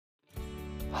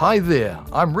Hi there,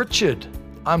 I'm Richard.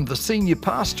 I'm the senior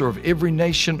pastor of Every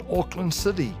Nation Auckland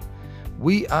City.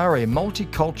 We are a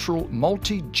multicultural,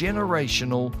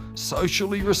 multi-generational,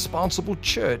 socially responsible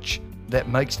church that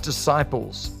makes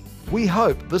disciples. We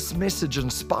hope this message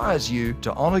inspires you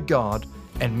to honor God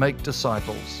and make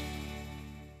disciples.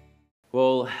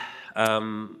 Well,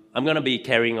 I'm going to be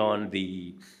carrying on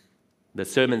the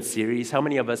sermon series. How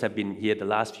many of us have been here the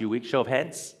last few weeks? Show of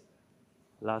hands.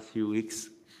 Last few weeks.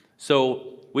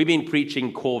 So we've been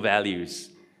preaching core values.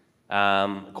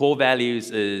 Core values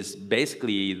is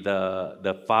basically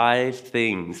the 5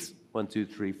 things, 1, 2,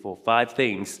 3, 4, 5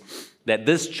 things that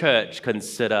this church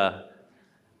consider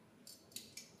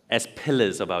as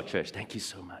pillars of our church. Thank you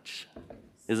so much.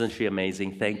 Isn't she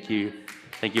amazing? Thank you.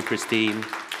 Thank you, Christine.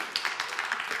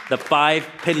 The 5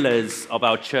 pillars of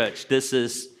our church. This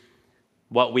is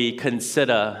what we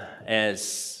consider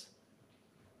as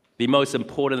the most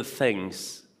important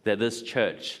things that this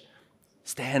church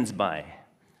stands by.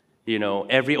 You know,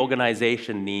 every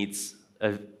organization needs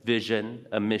a vision,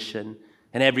 a mission,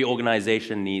 and every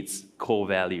organization needs core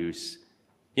values.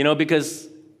 You know, because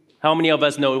how many of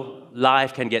us know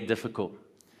life can get difficult?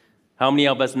 How many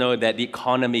of us know that the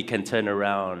economy can turn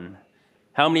around?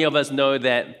 How many of us know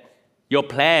that your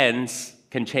plans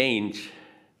can change?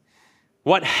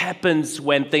 What happens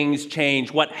when things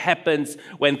change? What happens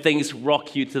when things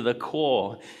rock you to the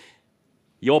core?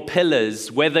 Your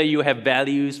pillars, whether you have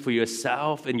values for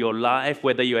yourself in your life,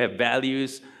 whether you have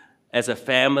values as a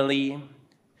family,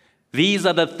 these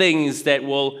are the things that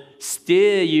will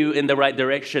steer you in the right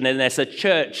direction. And as a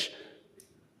church,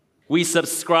 we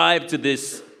subscribe to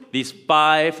these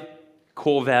 5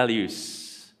 core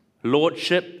values: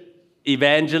 lordship,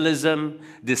 evangelism,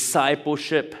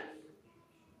 discipleship,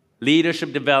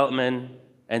 leadership development,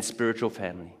 and spiritual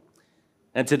family.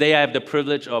 And today I have the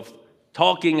privilege of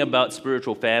talking about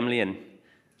spiritual family, and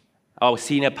our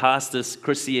senior pastors,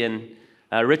 Chrissy and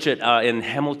Richard, are in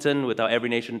Hamilton with our Every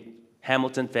Nation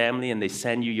Hamilton family, and they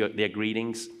send you their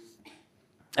greetings.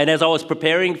 And as I was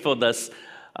preparing for this,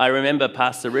 I remember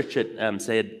Pastor Richard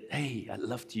said, "Hey, I'd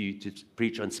love you to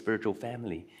preach on spiritual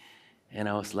family." And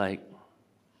I was like,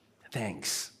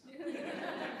 "Thanks."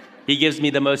 He gives me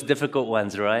the most difficult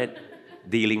ones, right?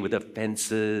 Dealing with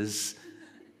offenses,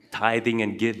 tithing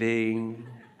and giving,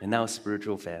 and now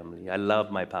spiritual family. I love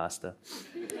my pastor.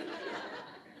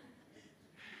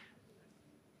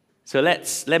 So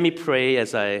let me pray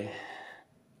as I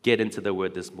get into the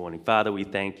word this morning. Father, we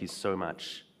thank you so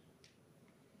much,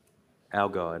 our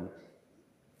God,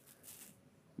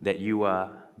 that you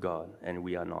are God and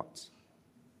we are not.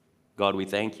 God, we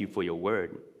thank you for your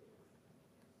word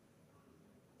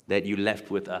that you left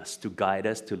with us to guide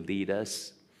us, to lead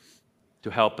us,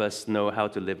 to help us know how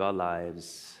to live our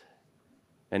lives.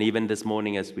 And even this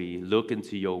morning, as we look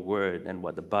into your word and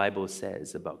what the Bible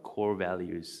says about core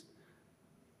values,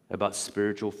 about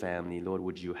spiritual family, Lord,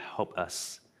 would you help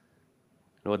us?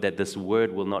 Lord, that this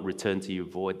word will not return to you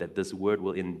void, that this word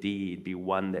will indeed be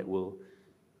one that will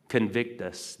convict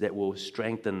us, that will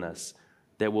strengthen us,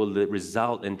 that will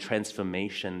result in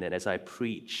transformation, that as I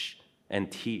preach and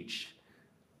teach,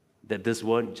 that this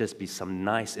won't just be some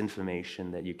nice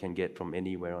information that you can get from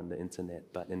anywhere on the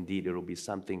internet, but indeed it will be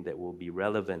something that will be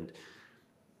relevant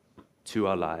to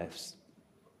our lives.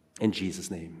 In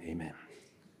Jesus' name, amen.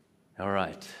 All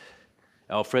right.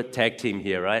 Alfred, tag team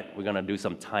here, right? We're going to do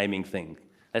some timing thing.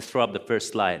 Let's throw up the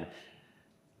first slide.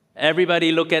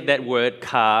 Everybody look at that word,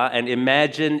 car, and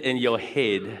imagine in your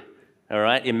head, all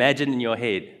right? Imagine in your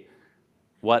head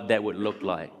what that would look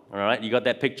like, all right? You got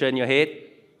that picture in your head?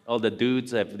 All the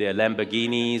dudes have their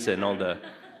Lamborghinis and all the,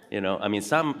 I mean,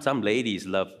 some ladies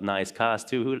love nice cars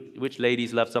too. Which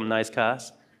ladies love some nice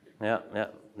cars? Yeah.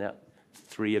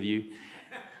 3 of you.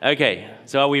 Okay,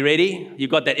 so are we ready? You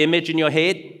got that image in your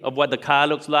head of what the car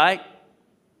looks like?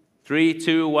 3,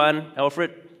 2, 1,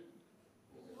 Alfred.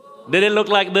 Did it look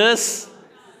like this?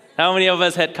 How many of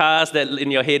us had cars that in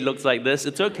your head looks like this?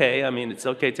 It's okay. I mean, it's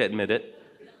okay to admit it.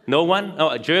 No one?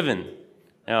 Oh, driven.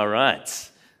 All right.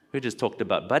 We just talked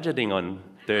about budgeting on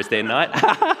Thursday night.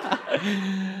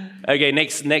 Okay,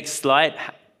 next slide.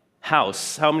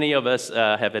 House. How many of us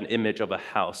have an image of a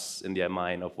house in their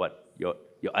mind of what your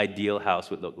ideal house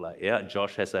would look like? Yeah,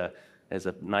 Josh has a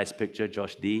nice picture.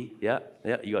 Josh D. Yeah,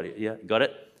 you got it. Yeah, got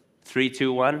it. 3,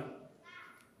 2, 1.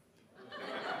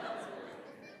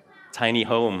 Tiny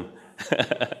home.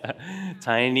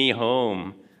 Tiny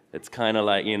home. It's kind of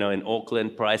like, in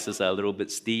Auckland, prices are a little bit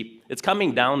steep. It's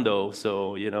coming down, though,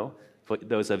 so, for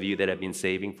those of you that have been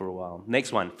saving for a while.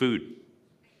 Next one, food.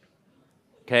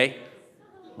 Okay?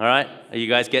 All right? Are you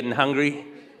guys getting hungry?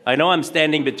 I know I'm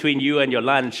standing between you and your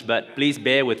lunch, but please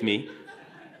bear with me.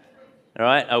 All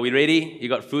right, are we ready? You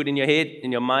got food in your head,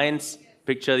 in your minds?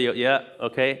 Picture your, yeah,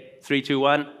 okay. 3, 2,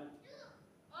 1.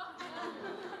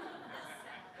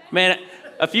 Man,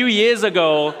 a few years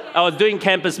ago, I was doing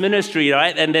campus ministry,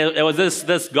 right? And there was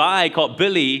this guy called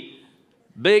Billy,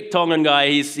 big Tongan guy.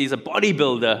 He's a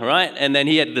bodybuilder, right? And then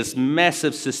he had this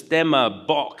massive Systema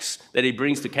box that he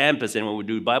brings to campus and when we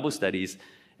do Bible studies.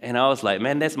 And I was like,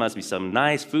 man, there must be some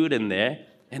nice food in there.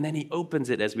 And then he opens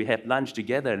it as we have lunch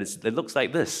together, and it looks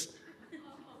like this.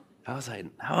 I was like,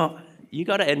 oh, you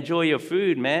got to enjoy your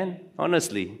food, man,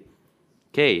 honestly.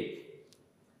 Okay,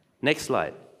 next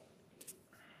slide.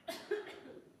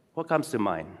 What comes to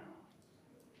mind?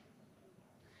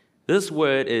 This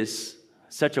word is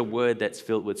such a word that's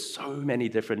filled with so many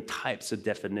different types of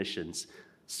definitions,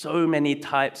 so many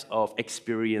types of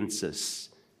experiences.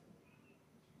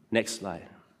 Next slide.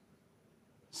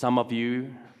 Some of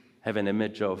you have an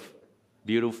image of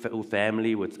beautiful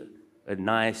family with a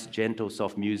nice, gentle,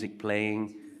 soft music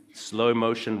playing, slow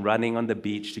motion running on the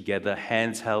beach together,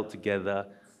 hands held together.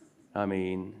 I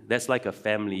mean, that's like a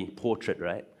family portrait,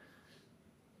 right?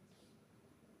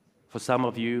 For some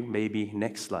of you, maybe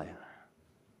next slide.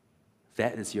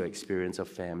 That is your experience of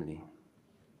family.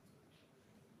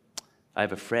 I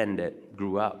have a friend that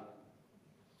grew up.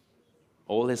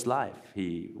 All his life,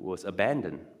 he was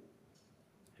abandoned.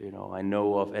 I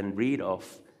know of and read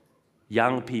of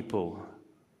young people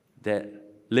that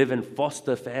live in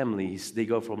foster families. They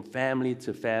go from family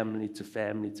to family to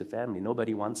family to family.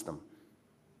 Nobody wants them.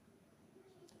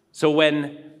 So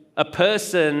when a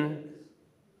person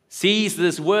sees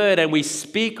this word and we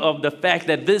speak of the fact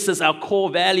that this is our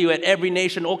core value at Every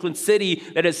Nation Auckland City,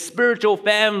 that is spiritual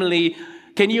family,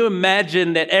 can you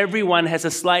imagine that everyone has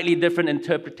a slightly different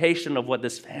interpretation of what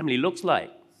this family looks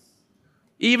like?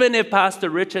 Even if Pastor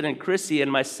Richard and Chrissy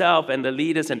and myself and the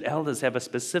leaders and elders have a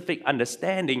specific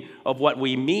understanding of what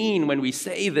we mean when we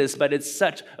say this, but it's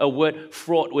such a word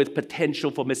fraught with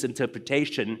potential for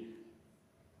misinterpretation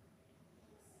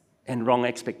and wrong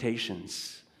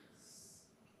expectations.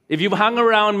 If you've hung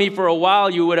around me for a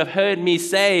while, you would have heard me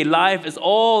say life is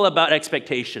all about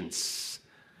expectations.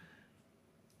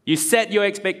 You set your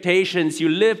expectations, you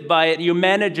live by it, you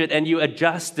manage it, and you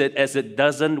adjust it as it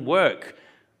doesn't work.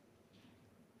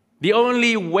 The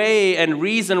only way and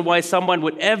reason why someone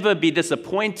would ever be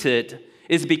disappointed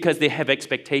is because they have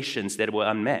expectations that were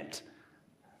unmet.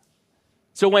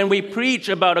 So when we preach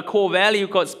about a core value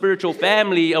called spiritual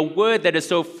family, a word that is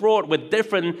so fraught with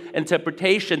different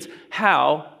interpretations,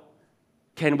 how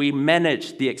can we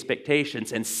manage the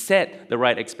expectations and set the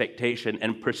right expectation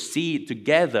and proceed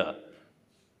together?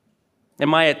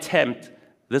 And my attempt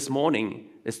this morning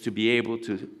is to be able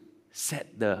to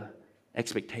set the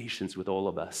expectations with all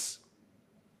of us.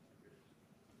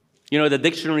 The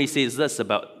dictionary says this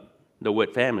about the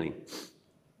word family.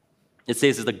 It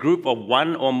says it's a group of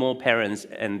one or more parents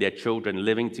and their children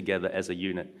living together as a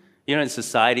unit. In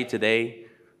society today,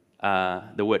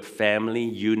 the word family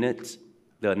unit,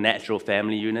 the natural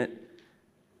family unit,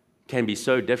 can be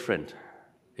so different.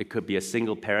 It could be a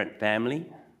single parent family,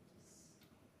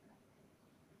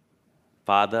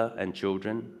 father and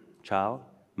children, child,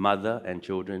 mother and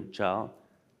children, child,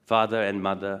 father and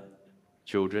mother,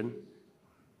 children.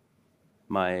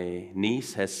 My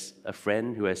niece has a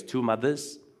friend who has 2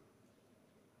 mothers,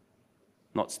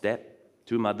 not step,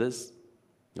 2 mothers.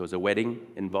 There was a wedding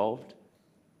involved.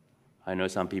 I know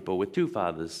some people with 2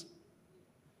 fathers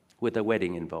with a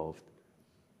wedding involved.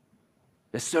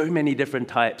 There's so many different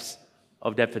types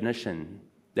of definition.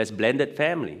 There's blended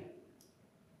family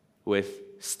with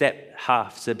step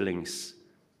half siblings.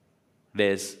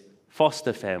 There's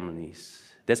foster families.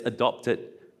 There's adopted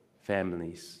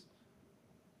families.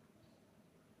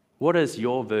 What is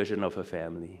your version of a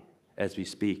family as we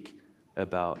speak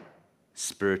about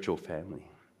spiritual family?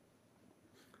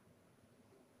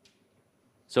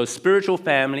 So spiritual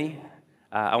family,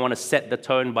 I want to set the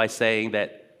tone by saying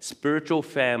that spiritual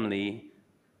family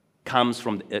comes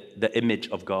from the image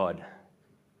of God.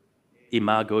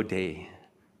 Imago Dei.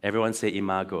 Everyone say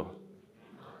imago.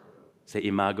 Say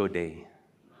imago Dei.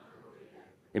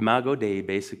 Imago Dei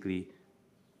basically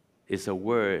is a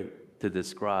word to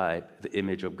describe the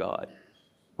image of God.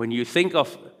 When you think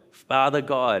of Father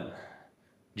God,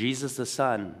 Jesus the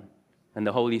Son, and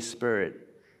the Holy Spirit,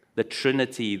 the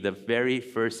Trinity, the very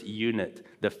first unit,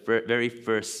 the very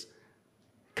first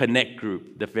connect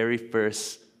group, the very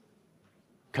first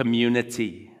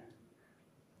community.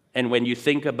 And when you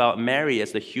think about Mary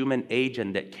as the human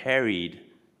agent that carried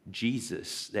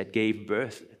Jesus, that gave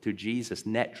birth to Jesus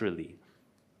naturally,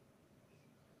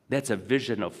 that's a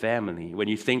vision of family. When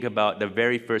you think about the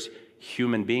very first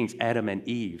human beings, Adam and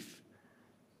Eve,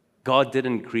 God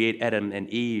didn't create Adam and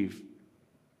Eve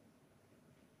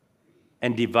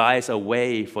and devise a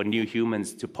way for new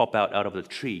humans to pop out of the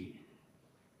tree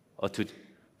or to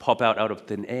pop out of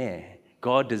thin air.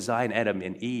 God designed Adam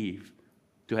and Eve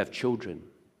to have children.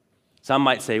 Some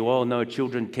might say, well, no,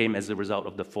 children came as a result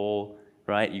of the fall,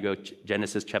 right? You go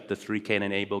Genesis chapter 3, Cain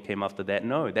and Abel came after that.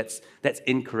 No, that's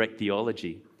incorrect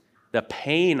theology. The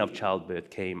pain of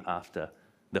childbirth came after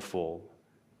the fall.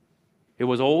 It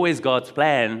was always God's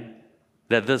plan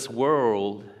that this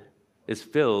world is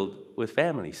filled with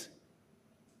families.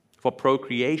 For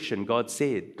procreation, God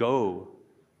said, go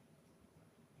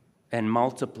and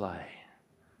multiply.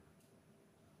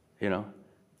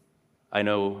 I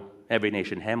know Every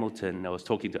Nation Hamilton, I was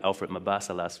talking to Alfred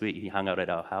Mabasa last week. He hung out at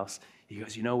our house. He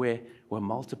goes, we're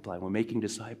multiplying, we're making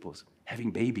disciples,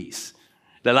 having babies.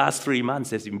 The last 3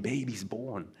 months, there's been babies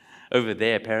born. Over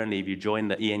there, apparently, if you join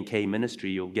the ENK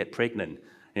ministry, you'll get pregnant,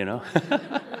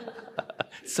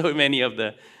 So many of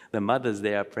the mothers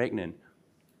there are pregnant.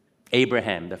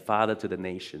 Abraham, the father to the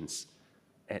nations,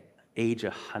 at age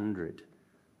 100,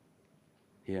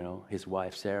 his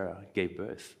wife Sarah gave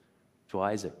birth to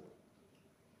Isaac.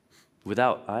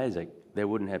 Without Isaac, there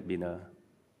wouldn't have been a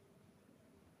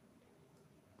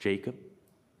Jacob,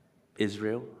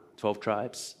 Israel, 12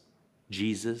 tribes,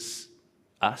 Jesus,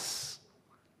 us.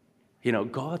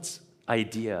 God's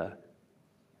idea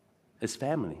is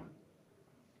family.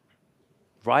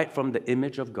 Right from the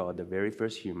image of God, the very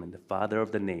first human, the father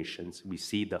of the nations, we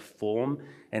see the form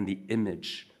and the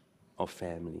image of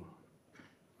family.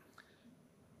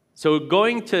 So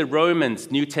going to Romans,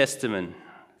 New Testament,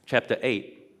 chapter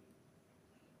 8,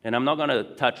 and I'm not going to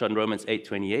touch on Romans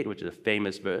 8:28, which is a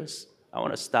famous verse. I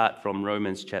want to start from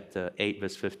Romans chapter 8,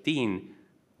 verse 15,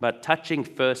 but touching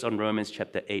first on Romans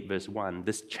chapter 8, verse 1.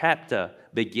 This chapter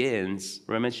begins,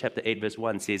 Romans chapter 8, verse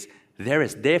 1 says, there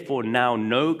is therefore now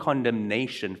no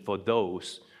condemnation for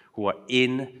those who are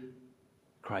in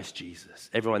Christ Jesus.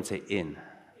 Everyone say in.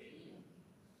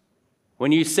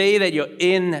 When you say that you're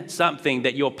in something,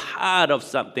 that you're part of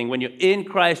something, when you're in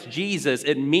Christ Jesus,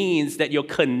 it means that you're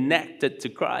connected to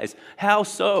Christ. How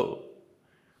so?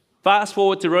 Fast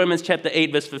forward to Romans chapter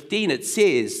 8, verse 15, it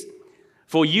says,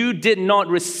 for you did not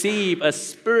receive a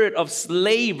spirit of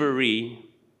slavery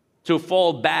to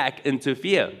fall back into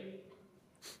fear,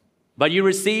 but you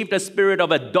received a spirit of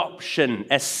adoption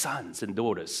as sons and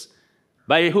daughters,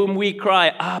 by whom we cry,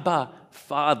 Abba,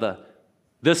 Father.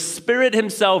 The Spirit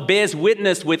himself bears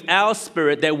witness with our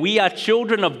spirit that we are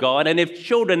children of God, and if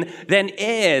children, then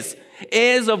heirs,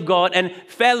 heirs of God and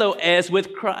fellow heirs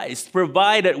with Christ,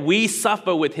 provided we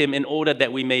suffer with him in order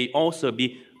that we may also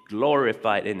be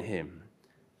glorified in him.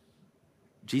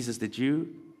 Jesus, did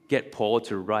you get Paul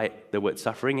to write the word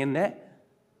suffering in there?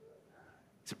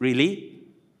 Really?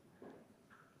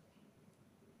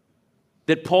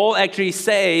 Did Paul actually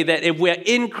say that if we're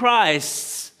in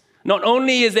Christ, not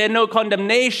only is there no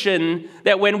condemnation,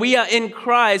 that when we are in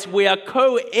Christ, we are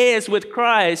co-heirs with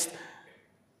Christ?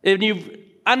 If you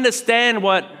understand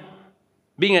what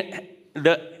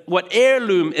what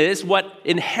heirloom is, what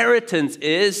inheritance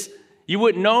is, you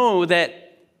would know that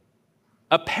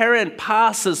a parent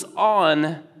passes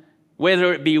on,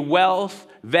 whether it be wealth,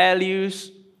 values,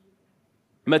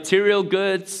 material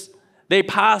goods, they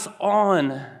pass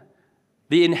on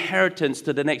the inheritance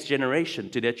to the next generation,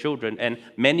 to their children. And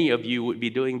many of you would be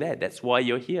doing that. That's why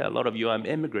you're here. A lot of you are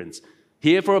immigrants.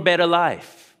 Here for a better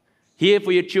life. Here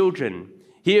for your children.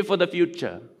 Here for the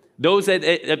future. Those of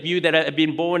you that have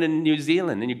been born in New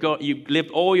Zealand and you've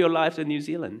lived all your lives in New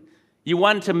Zealand, you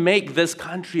want to make this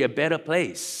country a better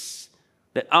place.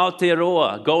 That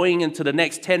Aotearoa, going into the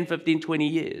next 10, 15, 20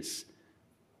 years,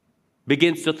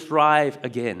 begins to thrive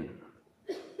again.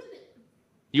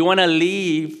 You want to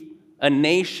leave a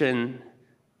nation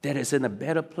that is in a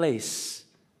better place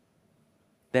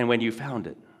than when you found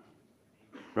it,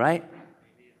 right?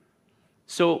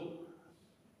 So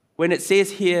when it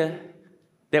says here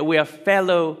that we are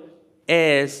fellow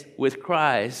heirs with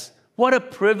Christ, what a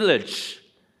privilege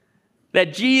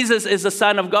that Jesus is the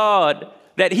Son of God,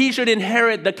 that he should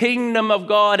inherit the kingdom of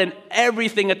God and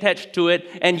everything attached to it,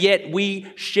 and yet we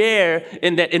share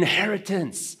in that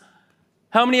inheritance.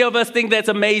 How many of us think that's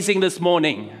amazing this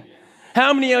morning?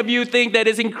 How many of you think that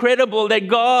it's incredible that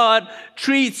God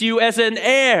treats you as an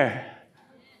heir?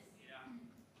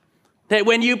 That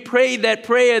when you pray that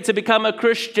prayer to become a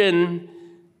Christian,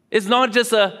 it's not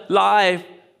just a life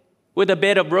with a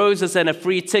bed of roses and a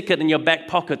free ticket in your back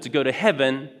pocket to go to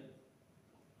heaven.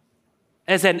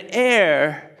 As an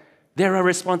heir, there are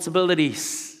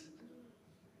responsibilities.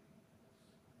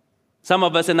 Some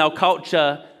of us in our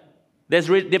culture, There's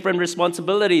different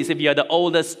responsibilities. If you're the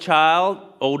oldest child,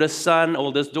 oldest son,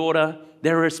 oldest daughter,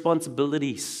 there are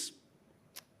responsibilities.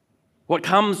 What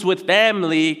comes with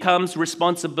family comes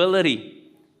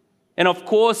responsibility. And of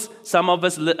course, some of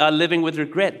us are living with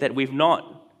regret that we've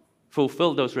not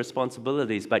fulfilled those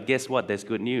responsibilities. But guess what? There's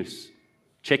good news.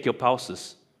 Check your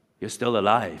pulses. You're still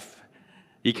alive.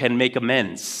 You can make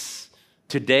amends.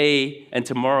 Today and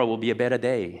tomorrow will be a better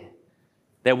day.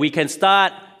 That we can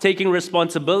start taking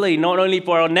responsibility not only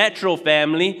for our natural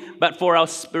family, but for our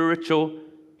spiritual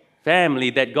family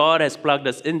that God has plugged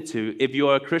us into. If you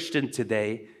are a Christian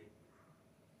today,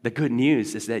 the good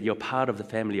news is that you're part of the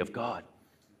family of God.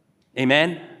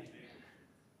 Amen?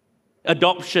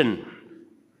 Adoption.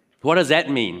 What does that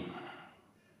mean?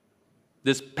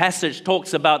 This passage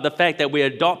talks about the fact that we're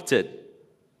adopted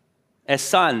as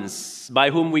sons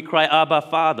by whom we cry, Abba,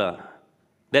 Father.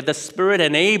 That the Spirit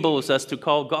enables us to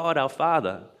call God our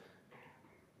Father.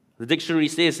 The dictionary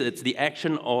says it's the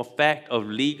action or fact of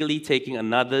legally taking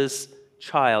another's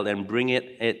child and bringing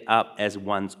it up as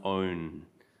one's own.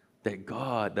 That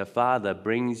God, the Father,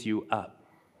 brings you up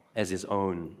as His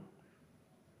own.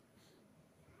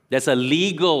 There's a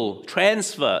legal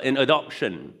transfer in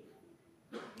adoption.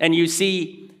 And you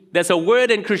see, there's a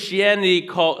word in Christianity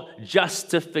called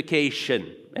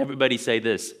justification. Everybody say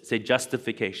this. Say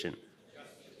justification.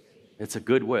 It's a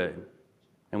good word,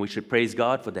 and we should praise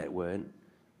God for that word.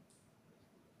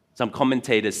 Some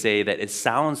commentators say that it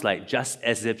sounds like just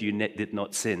as if you did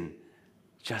not sin.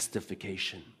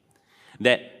 Justification.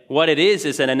 That what it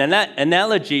is an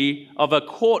analogy of a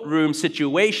courtroom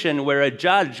situation where a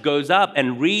judge goes up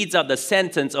and reads out the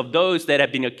sentence of those that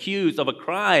have been accused of a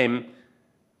crime.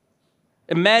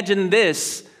 Imagine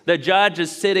this. The judge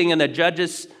is sitting in the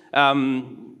judge's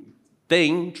throne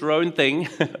thing.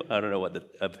 I don't know what the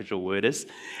official word is.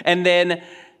 And then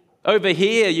over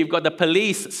here, you've got the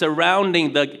police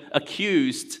surrounding the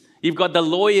accused. You've got the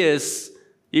lawyers.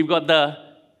 You've got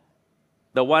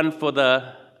the one for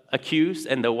the accused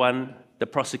and the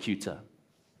prosecutor.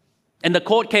 And the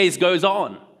court case goes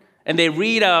on. And they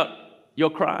read out your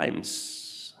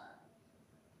crimes.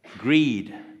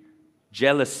 Greed,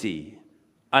 jealousy,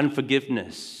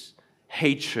 unforgiveness,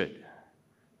 hatred,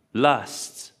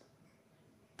 lust.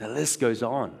 The list goes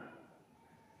on.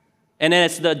 And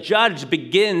as the judge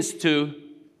begins to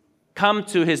come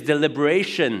to his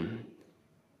deliberation,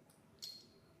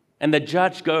 and the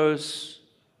judge goes,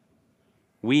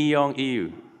 Wee Yeong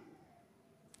Eyou.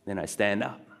 Then I stand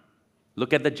up,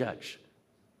 look at the judge.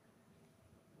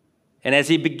 And as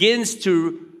he begins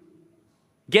to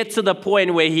get to the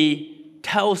point where he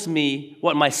tells me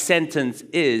what my sentence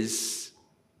is,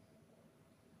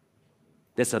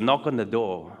 there's a knock on the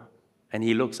door. And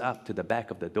he looks up to the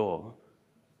back of the door,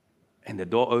 and the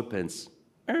door opens.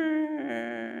 And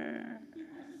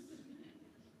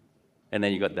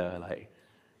then you got the,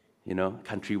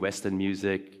 country western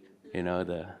music,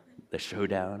 the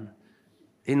showdown.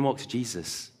 In walks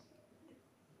Jesus.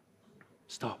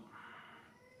 Stop.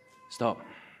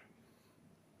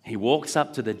 He walks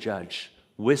up to the judge,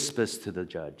 whispers to the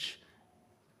judge.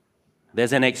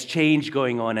 There's an exchange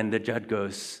going on, and the judge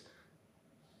goes,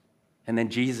 and then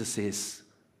Jesus says,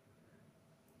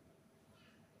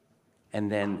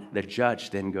 and then the judge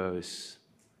then goes,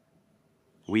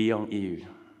 Wee Yeong Eyou,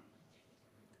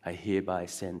 I hereby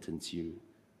sentence you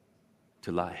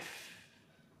to life.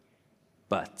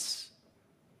 But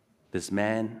this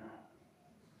man,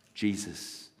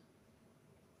 Jesus,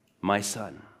 my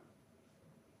son,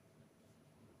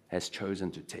 has chosen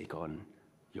to take on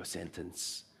your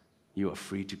sentence. You are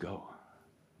free to go.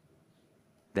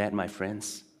 That, my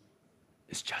friends,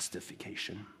 is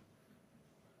justification.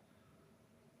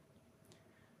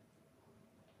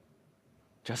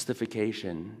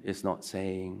 Justification is not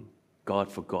saying God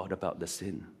forgot about the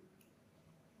sin.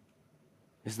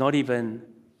 It's not even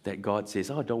that God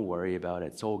says, oh, don't worry about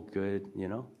it. It's all good,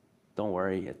 Don't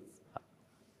worry.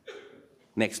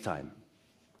 Next time.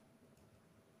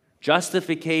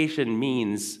 Justification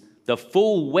means the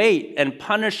full weight and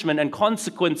punishment and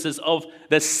consequences of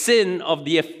the sin of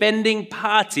the offending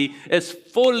party is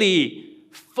fully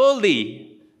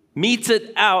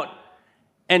meted out,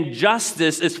 and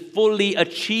justice is fully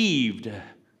achieved,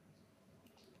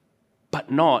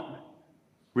 but not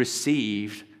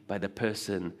received by the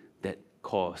person that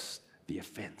caused the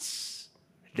offense.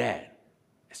 That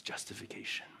is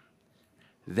justification.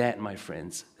 That, my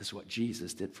friends, is what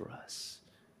Jesus did for us.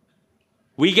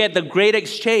 We get the great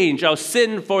exchange, our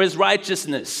sin for his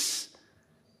righteousness.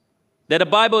 That the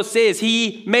Bible says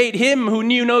he made him who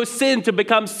knew no sin to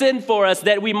become sin for us,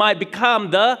 that we might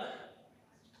become the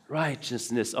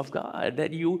righteousness of God.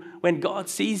 That you, when God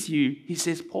sees you, he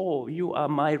says, Paul, you are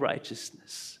my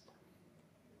righteousness.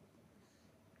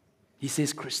 He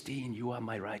says, Christine, you are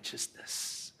my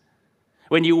righteousness.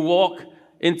 When you walk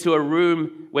into a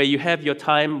room where you have your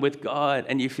time with God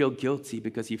and you feel guilty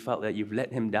because you felt that you've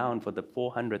let him down for the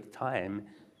 400th time,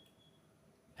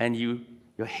 and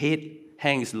your head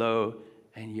hangs low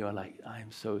and you're like,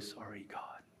 I'm so sorry,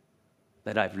 God,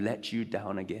 that I've let you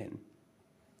down again.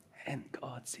 And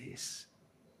God says,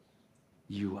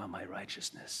 you are my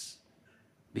righteousness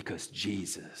because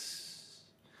Jesus,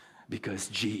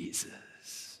 because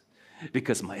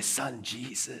my son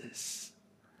Jesus.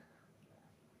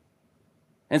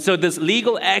 And so this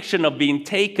legal action of being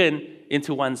taken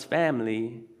into one's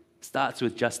family starts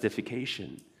with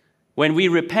justification. When we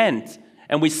repent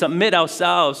and we submit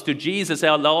ourselves to Jesus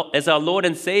as our Lord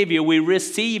and Savior, we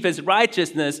receive his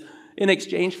righteousness in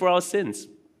exchange for our sins.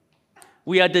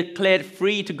 We are declared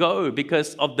free to go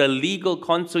because of the legal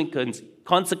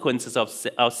consequences of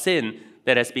our sin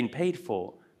that has been paid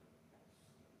for.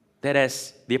 That,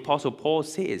 as the Apostle Paul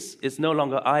says, it's no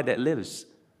longer I that lives,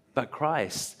 but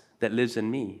Christ that lives in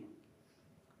me.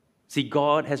 See,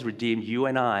 God has redeemed you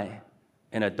and I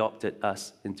and adopted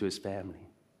us into his family.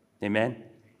 Amen?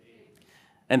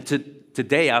 And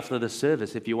today, after the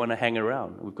service, if you want to hang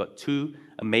around, we've got 2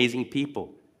 amazing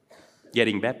people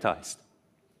getting baptized.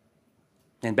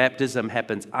 And baptism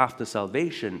happens after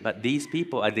salvation, but these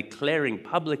people are declaring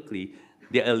publicly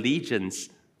their allegiance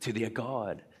to their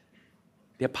God.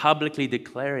 They're publicly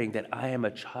declaring that I am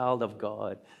a child of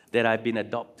God, that I've been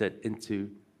adopted into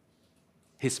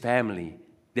his family.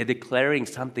 They're declaring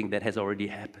something that has already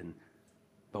happened.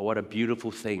 But what a beautiful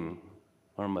thing.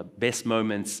 One of my best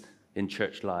moments in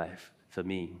church life for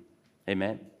me.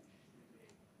 Amen.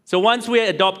 So once we're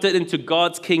adopted into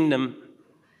God's kingdom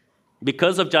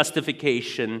because of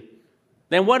justification,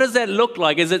 then what does that look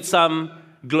like? Is it some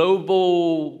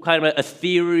global, kind of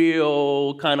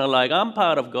ethereal, kind of like, I'm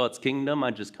part of God's kingdom,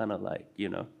 I just kind of like,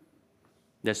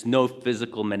 there's no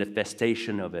physical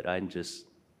manifestation of it,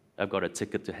 I've got a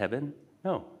ticket to heaven?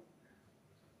 No.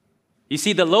 You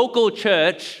see, the local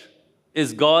church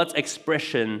is God's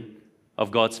expression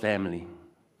of God's family.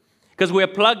 Because we're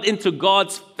plugged into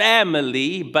God's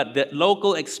family, but the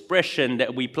local expression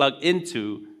that we plug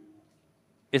into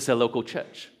is a local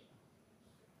church.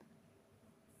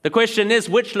 The question is,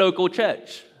 which local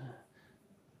church?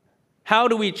 How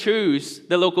do we choose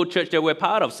the local church that we're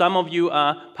part of? Some of you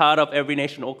are part of Every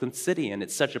Nation Auckland City, and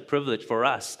it's such a privilege for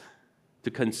us to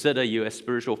consider you a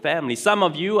spiritual family. Some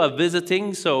of you are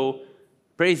visiting, so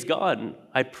praise God.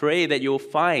 I pray that you'll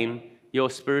find your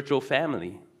spiritual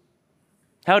family.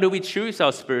 How do we choose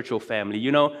our spiritual family?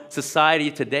 Society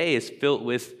today is filled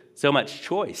with so much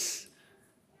choice.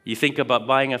 You think about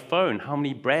buying a phone. How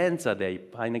many brands are there?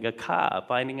 Finding a car,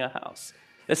 finding a house.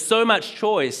 There's so much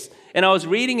choice. And I was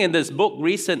reading in this book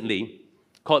recently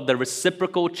called The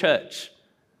Reciprocal Church.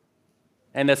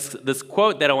 And there's this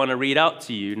quote that I want to read out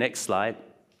to you. Next slide.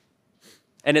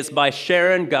 And it's by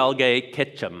Sharon Galgay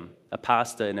Ketchum, a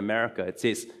pastor in America. It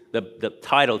says, the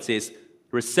title says,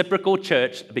 Reciprocal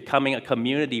Church, Becoming a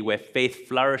Community Where Faith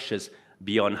Flourishes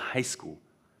Beyond High School.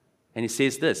 And it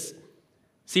says this.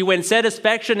 See, when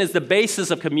satisfaction is the basis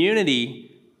of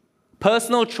community,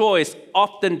 personal choice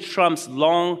often trumps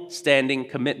long-standing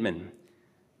commitment.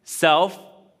 Self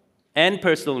and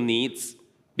personal needs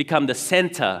become the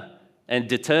center and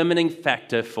determining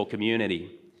factor for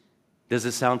community. Does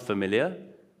it sound familiar?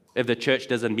 If the church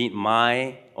doesn't meet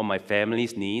my or my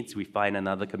family's needs, we find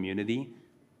another community.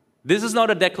 This is not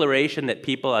a declaration that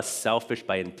people are selfish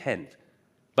by intent,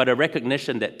 but a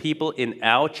recognition that people in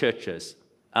our churches,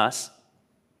 us,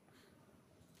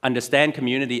 understand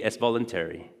community as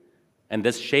voluntary, and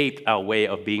this shaped our way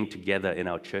of being together in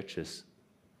our churches.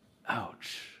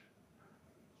 Ouch.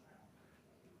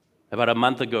 About a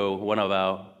month ago, one of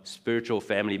our spiritual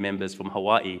family members from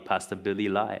Hawaii, Pastor Billy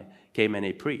Lai, came and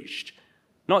he preached.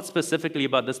 Not specifically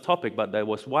about this topic, but there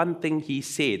was one thing he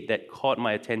said that caught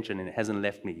my attention and it hasn't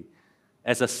left me.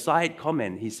 As a side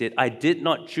comment, he said, I did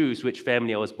not choose which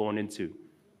family I was born into.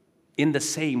 In the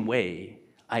same way,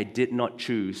 I did not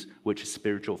choose which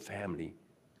spiritual family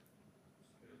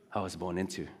I was born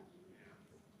into.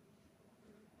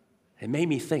 It made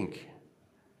me think.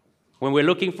 When we're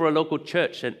looking for a local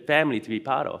church and family to be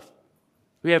part of,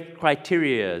 we have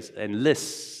criteria and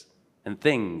lists and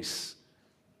things.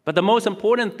 But the most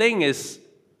important thing is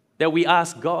that we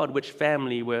ask God which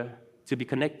family we're to be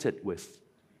connected with.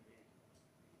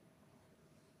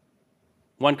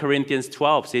 1 Corinthians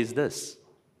 12 says this.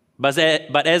 But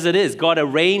as it is, God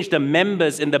arranged the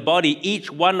members in the body,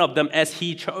 each one of them as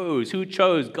he chose. Who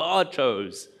chose? God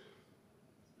chose.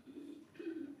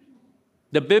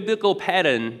 The biblical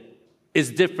pattern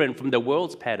is different from the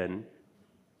world's pattern.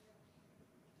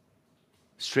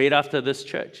 Straight after this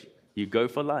church, you go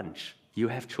for lunch. You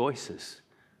have choices.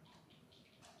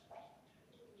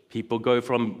 People go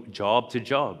from job to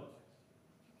job.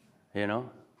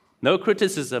 No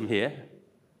criticism here,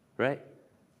 right?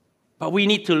 But we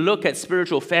need to look at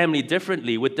spiritual family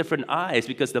differently with different eyes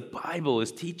because the Bible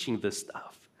is teaching this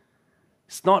stuff.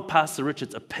 It's not Pastor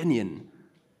Richard's opinion.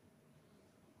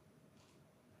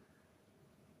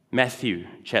 Matthew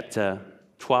chapter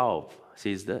 12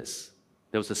 says this.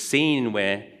 There was a scene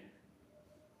where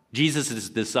Jesus'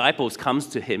 disciples comes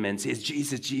to him and says,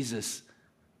 Jesus,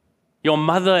 your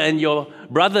mother and your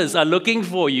brothers are looking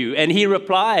for you. And he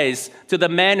replies to the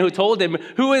man who told him,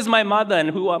 who is my mother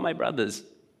and who are my brothers?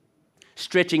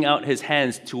 Stretching out his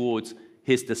hands towards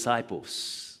his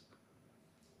disciples.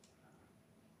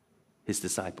 His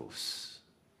disciples.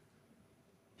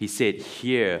 He said,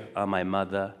 here are my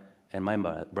mother and my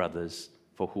brothers,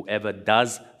 for whoever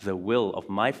does the will of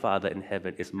my Father in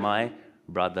heaven is my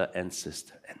brother and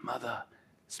sister and mother.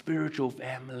 Spiritual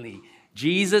family.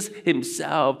 Jesus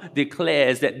himself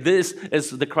declares that this is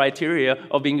the criteria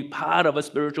of being part of a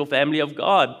spiritual family of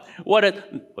God.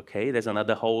 There's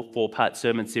another whole 4-part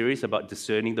sermon series about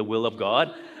discerning the will of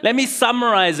God. Let me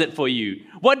summarize it for you.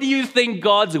 What do you think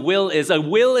God's will is? A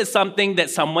will is something that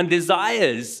someone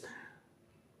desires.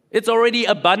 It's already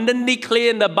abundantly clear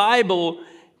in the Bible.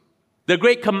 The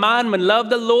great commandment, love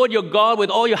the Lord your God with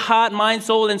all your heart, mind,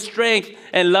 soul, and strength,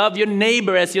 and love your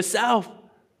neighbor as yourself.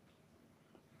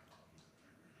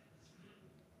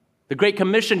 The Great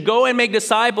Commission, go and make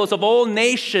disciples of all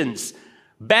nations,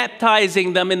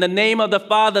 baptizing them in the name of the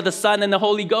Father, the Son, and the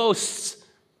Holy Ghost,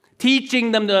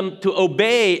 teaching them to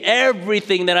obey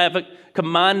everything that I have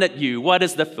commanded you. What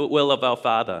is the will of our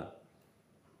Father?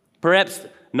 Perhaps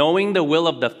knowing the will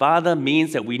of the Father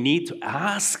means that we need to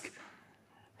ask.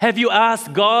 Have you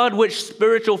asked God which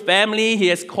spiritual family He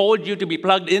has called you to be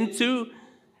plugged into?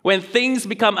 When things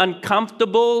become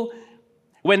uncomfortable,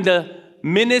 when the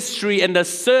ministry and the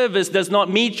service does not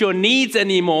meet your needs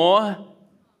anymore,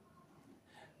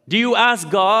 do you ask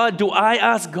God? Do I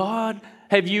ask God?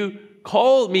 Have you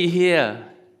called me here?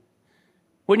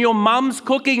 When your mom's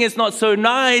cooking is not so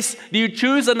nice, do you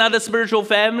choose another spiritual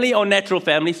family or natural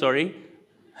family? Sorry.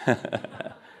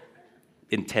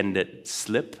 Intended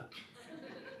slip.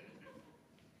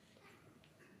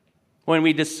 When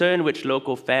we discern which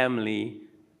local family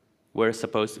we're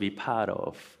supposed to be part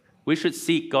of, we should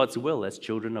seek God's will as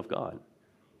children of God.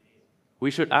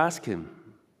 We should ask Him.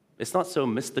 It's not so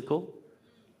mystical.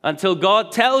 Until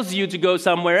God tells you to go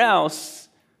somewhere else,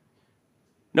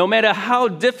 no matter how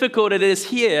difficult it is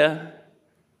here,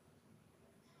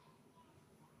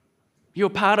 you're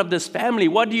part of this family.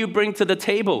 What do you bring to the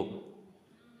table?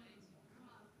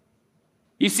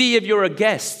 You see, if you're a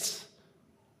guest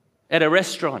at a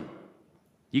restaurant,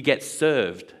 you get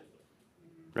served,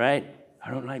 right?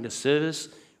 I don't like the service.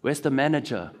 Where's the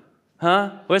manager?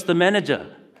 Where's the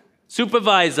manager?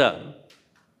 Supervisor.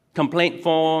 Complaint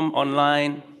form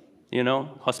online,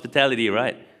 hospitality,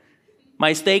 right?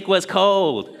 My steak was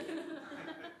cold.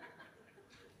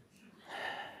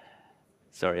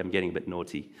 Sorry, I'm getting a bit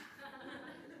naughty.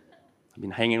 I've been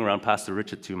hanging around Pastor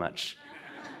Richard too much.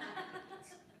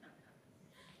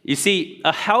 You see,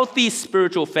 a healthy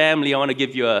spiritual family, I want to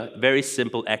give you a very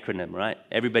simple acronym, right?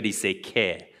 Everybody say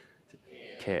CARE.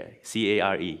 CARE,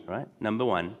 C-A-R-E, right? Number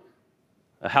one,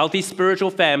 a healthy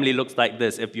spiritual family looks like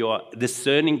this. If you're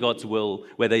discerning God's will,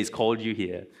 whether He's called you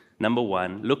here, number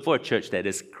one, look for a church that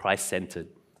is Christ-centered.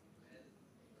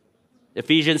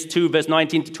 Ephesians 2, verse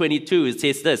 19 to 22, it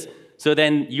says this, so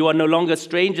then you are no longer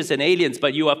strangers and aliens,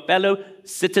 but you are fellow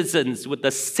citizens with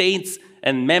the saints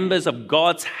and members of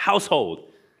God's household,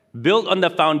 built on the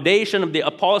foundation of the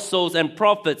apostles and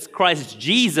prophets, Christ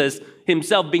Jesus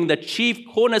Himself being the chief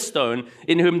cornerstone,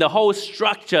 in whom the whole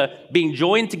structure being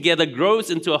joined together grows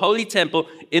into a holy temple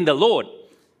in the Lord.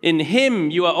 In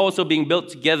Him you are also being built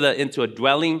together into a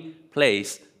dwelling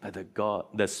place by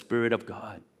the Spirit of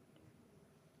God.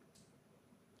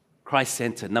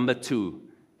 Christ-centered. Number two,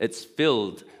 it's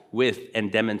filled with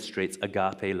and demonstrates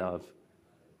agape love.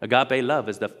 Agape love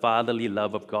is the fatherly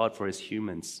love of God for His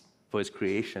humans, for His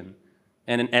creation.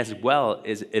 And as well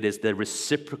as it is the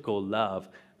reciprocal love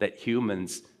that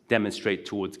humans demonstrate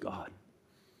towards God.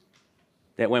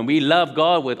 That when we love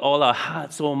God with all our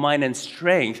heart, soul, mind, and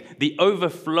strength, the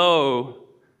overflow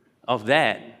of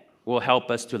that will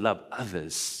help us to love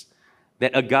others.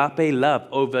 That agape love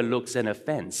overlooks an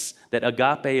offense. That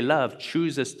agape love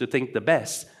chooses to think the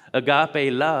best.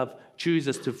 Agape love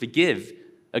chooses to forgive.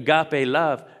 Agape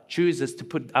love chooses to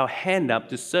put our hand up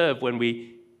to serve when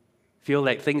we feel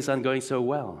like things aren't going so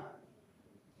well.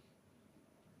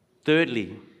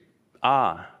 Thirdly,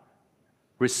 R,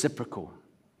 reciprocal.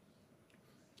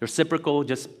 Reciprocal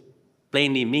just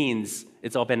plainly means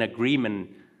it's of an agreement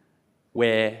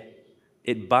where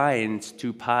it binds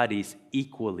two parties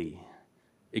equally.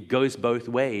 It goes both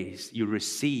ways. You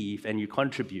receive and you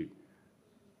contribute.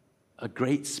 A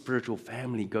great spiritual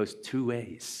family goes two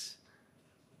ways.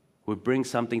 We bring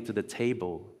something to the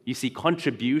table. You see,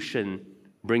 contribution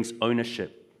brings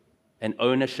ownership, and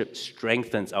ownership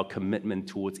strengthens our commitment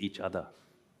towards each other.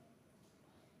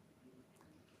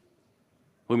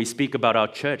 When we speak about our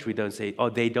church, we don't say, oh,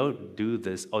 they don't do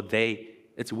this, or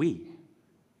it's we.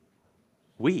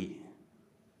 We.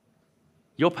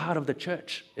 You're part of the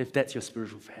church if that's your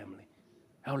spiritual family.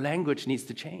 Our language needs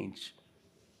to change.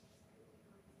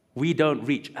 We don't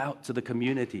reach out to the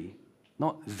community.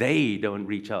 Not they don't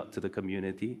reach out to the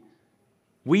community.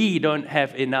 We don't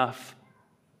have enough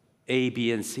A,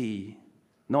 B, and C.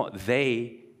 Not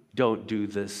they don't do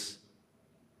this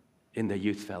in the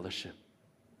youth fellowship.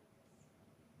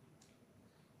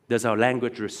 Does our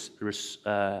language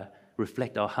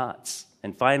reflect our hearts?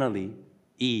 And finally,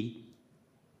 E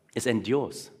is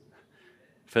endures.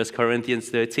 1 Corinthians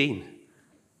 13.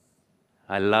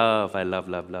 I love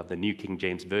the New King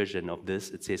James Version of this.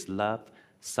 It says, love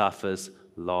suffers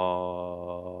long.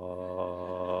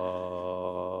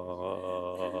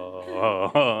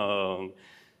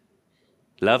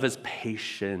 Love is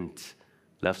patient.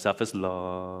 Love suffers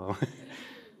long.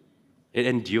 It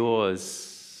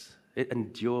endures. It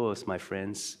endures, my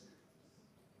friends.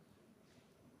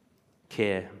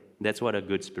 Care. That's what a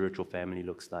good spiritual family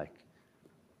looks like.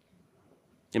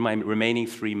 In my remaining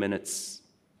 3 minutes,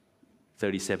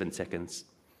 37 seconds,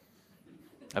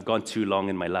 I've gone too long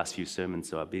in my last few sermons,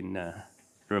 so I've been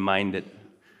reminded.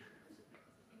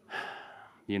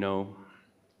 You know,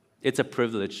 it's a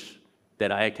privilege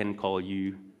that I can call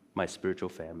you my spiritual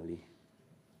family.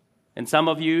 And some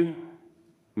of you,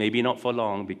 maybe not for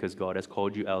long because God has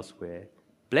called you elsewhere.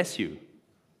 Bless you.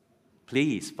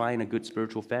 Please find a good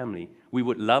spiritual family. We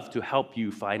would love to help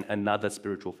you find another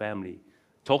spiritual family.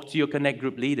 Talk to your Connect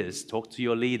group leaders. Talk to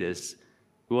your leaders.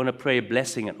 We want to pray a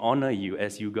blessing and honor you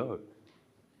as you go.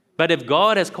 But if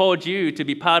God has called you to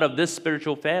be part of this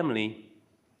spiritual family,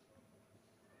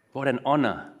 what an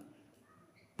honor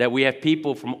that we have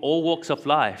people from all walks of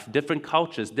life, different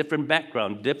cultures, different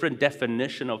background, different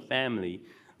definition of family,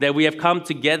 that we have come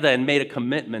together and made a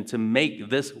commitment to make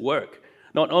this work.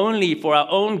 Not only for our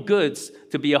own goods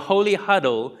to be a holy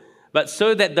huddle, but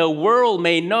so that the world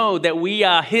may know that we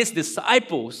are His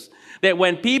disciples. That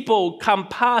when people come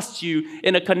past you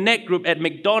in a Connect group at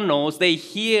McDonald's, they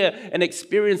hear and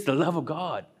experience the love of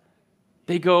God.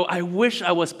 They go, I wish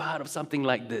I was part of something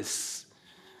like this.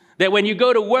 That when you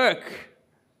go to work,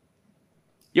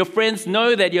 your friends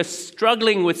know that you're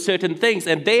struggling with certain things,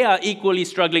 and they are equally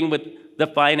struggling with the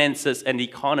finances and the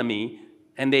economy,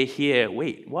 and they hear,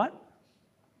 wait, what?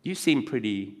 You seem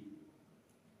pretty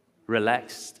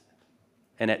relaxed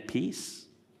and at peace.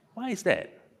 Why is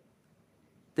that?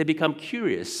 They become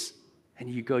curious, and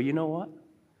you go, you know what?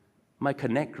 My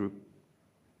Connect group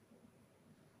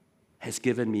has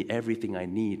given me everything I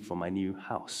need for my new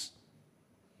house.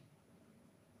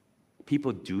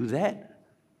 People do that?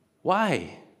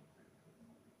 Why?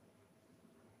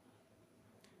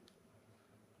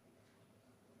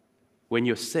 When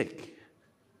you're sick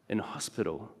in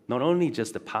hospital, not only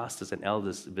just the pastors and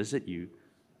elders visit you,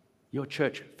 your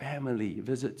church family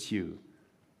visits you.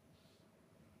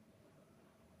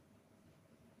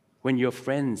 When your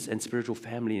friends and spiritual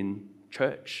family in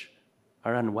church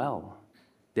are unwell,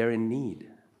 they're in need,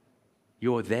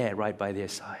 you're there right by their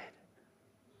side.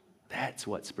 That's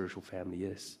what spiritual family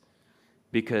is.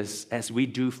 Because as we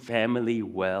do family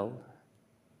well,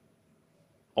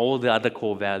 all the other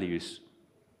core values,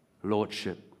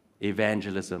 lordship,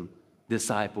 evangelism,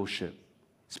 discipleship,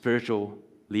 spiritual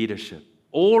leadership,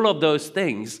 all of those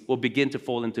things will begin to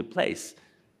fall into place.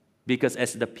 Because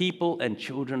as the people and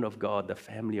children of God, the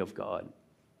family of God,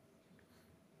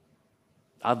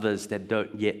 others that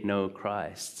don't yet know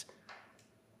Christ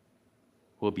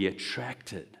will be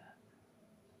attracted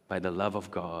by the love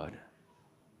of God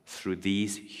through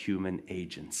these human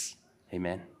agents.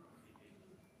 Amen.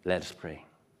 Let us pray.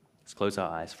 Let's close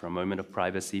our eyes for a moment of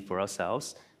privacy for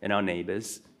ourselves and our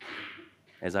neighbors.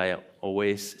 As I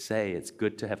always say, it's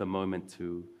good to have a moment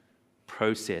to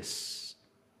process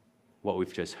what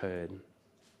we've just heard.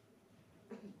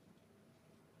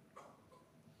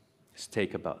 Just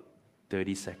take about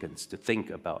 30 seconds to think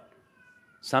about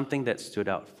something that stood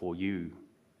out for you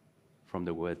from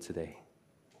the word today.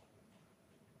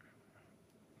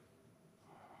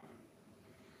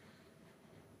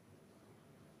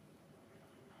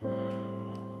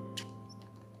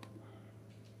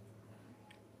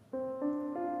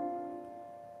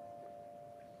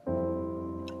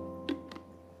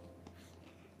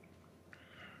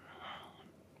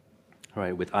 All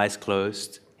right, with eyes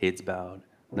closed, heads bowed,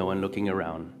 no one looking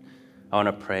around, I want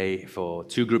to pray for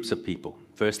two groups of people.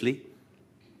 Firstly,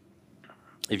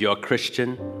 if you're a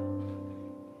Christian,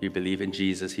 you believe in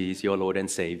Jesus, He's your Lord and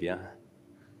Savior,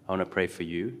 I want to pray for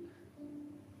you.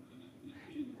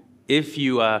 If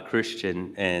you are a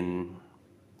Christian and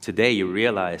today you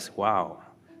realize, wow,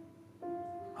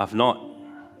 I've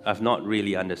not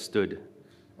really understood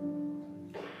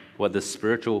what the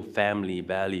spiritual family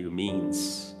value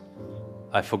means.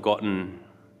 I've forgotten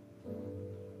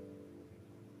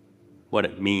what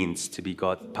it means to be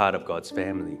part of God's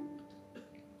family.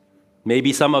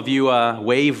 Maybe some of you are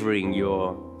wavering,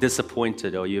 you're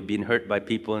disappointed, or you've been hurt by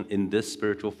people in this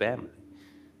spiritual family,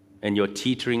 and you're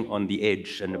teetering on the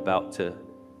edge and about to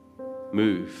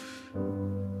move.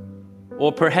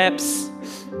 Or perhaps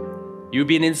you've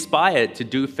been inspired to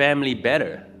do family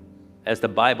better, as the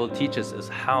Bible teaches us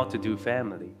how to do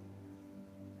family.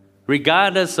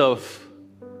 Regardless of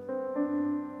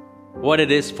what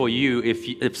it is for you,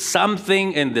 if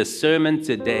something in this sermon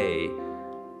today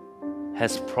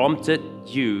has prompted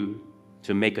you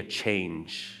to make a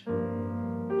change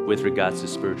with regards to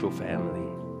spiritual family,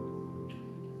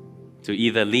 to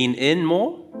either lean in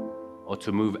more or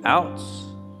to move out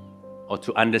or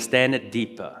to understand it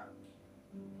deeper,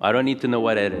 I don't need to know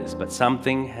what it is, but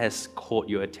something has caught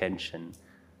your attention.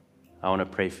 I want to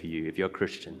pray for you. If you're a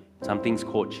Christian, something's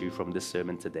caught you from this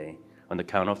sermon today. On the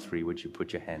count of 3, would you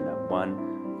put your hand up?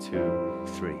 1, 2,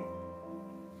 3.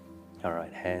 All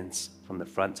right, hands from the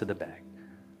front to the back.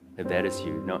 If that is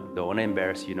you, don't want to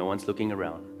embarrass you. No one's looking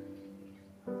around.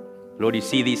 Lord, you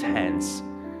see these hands.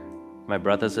 My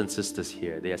brothers and sisters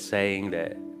here, they are saying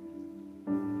that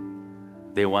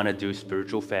they want to do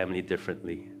spiritual family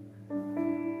differently.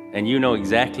 And you know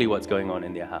exactly what's going on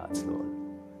in their hearts, Lord.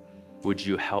 Would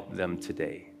you help them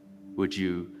today? Would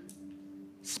you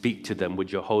speak to them?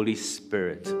 Would your Holy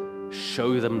Spirit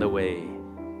show them the way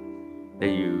that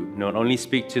you not only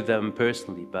speak to them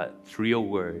personally, but through your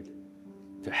word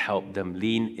to help them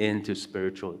lean into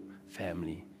spiritual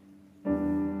family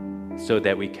so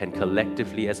that we can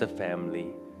collectively as a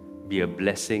family be a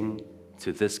blessing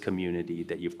to this community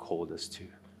that you've called us to.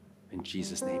 In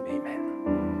Jesus' name,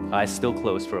 amen. Eyes still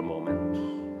closed for a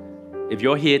moment. If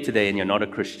you're here today and you're not a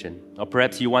Christian, or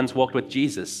perhaps you once walked with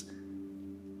Jesus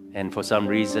and for some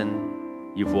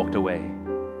reason you've walked away.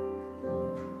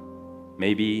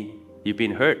 Maybe you've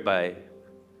been hurt by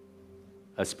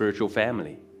a spiritual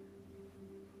family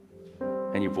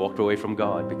and you've walked away from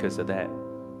God because of that.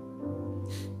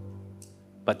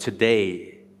 But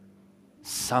today,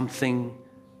 something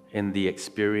in the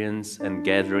experience and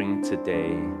gathering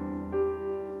today,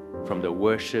 from the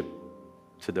worship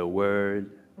to the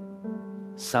word,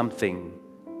 something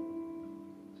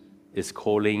is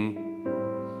calling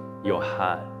your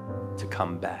heart to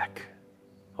come back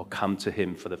or come to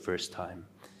Him for the first time.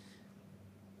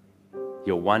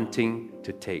 You're wanting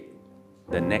to take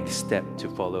the next step to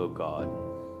follow God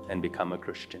and become a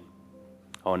Christian.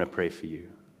 I want to pray for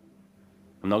you.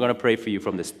 I'm not going to pray for you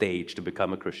from the stage to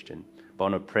become a Christian, but I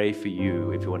want to pray for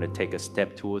you if you want to take a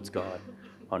step towards God.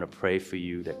 I want to pray for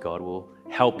you that God will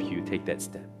help you take that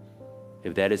step.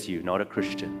 If that is you, not a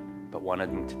Christian, but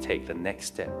wanting to take the next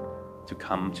step to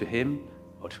come to Him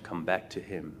or to come back to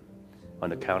Him. On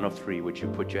the count of 3, would you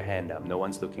put your hand up? No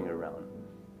one's looking around.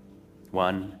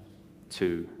 1,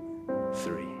 2,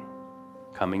 3.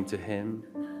 Coming to Him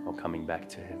or coming back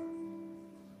to Him.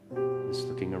 Just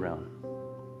looking around.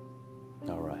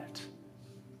 All right.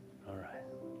 All right.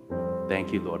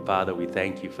 Thank you, Lord. Father, we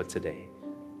thank you for today.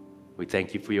 We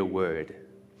thank you for your word.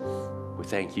 We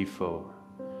thank you for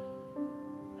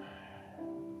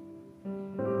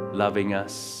loving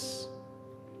us.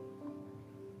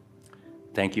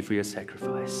 Thank you for your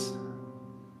sacrifice.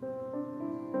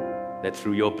 That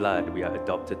through your blood we are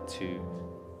adopted to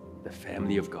the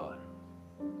family of God.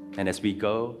 And as we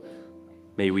go,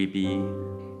 may we be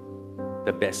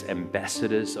the best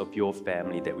ambassadors of your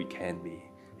family that we can be.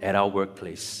 At our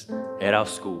workplace, at our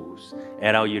schools,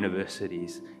 at our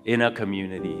universities, in our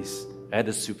communities, at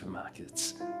the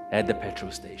supermarkets, at the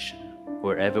petrol station,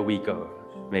 wherever we go,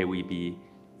 may we be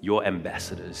your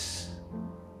ambassadors.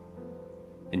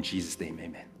 In Jesus' name,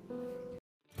 amen.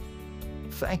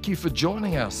 Thank you for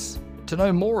joining us. To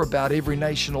know more about Every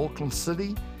Nation Auckland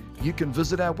City, you can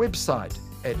visit our website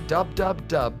at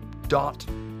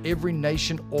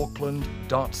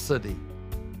www.everynationauckland.city.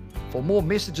 For more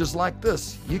messages like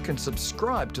this, you can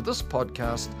subscribe to this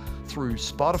podcast through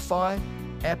Spotify,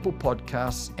 Apple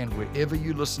Podcasts, and wherever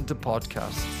you listen to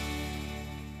podcasts.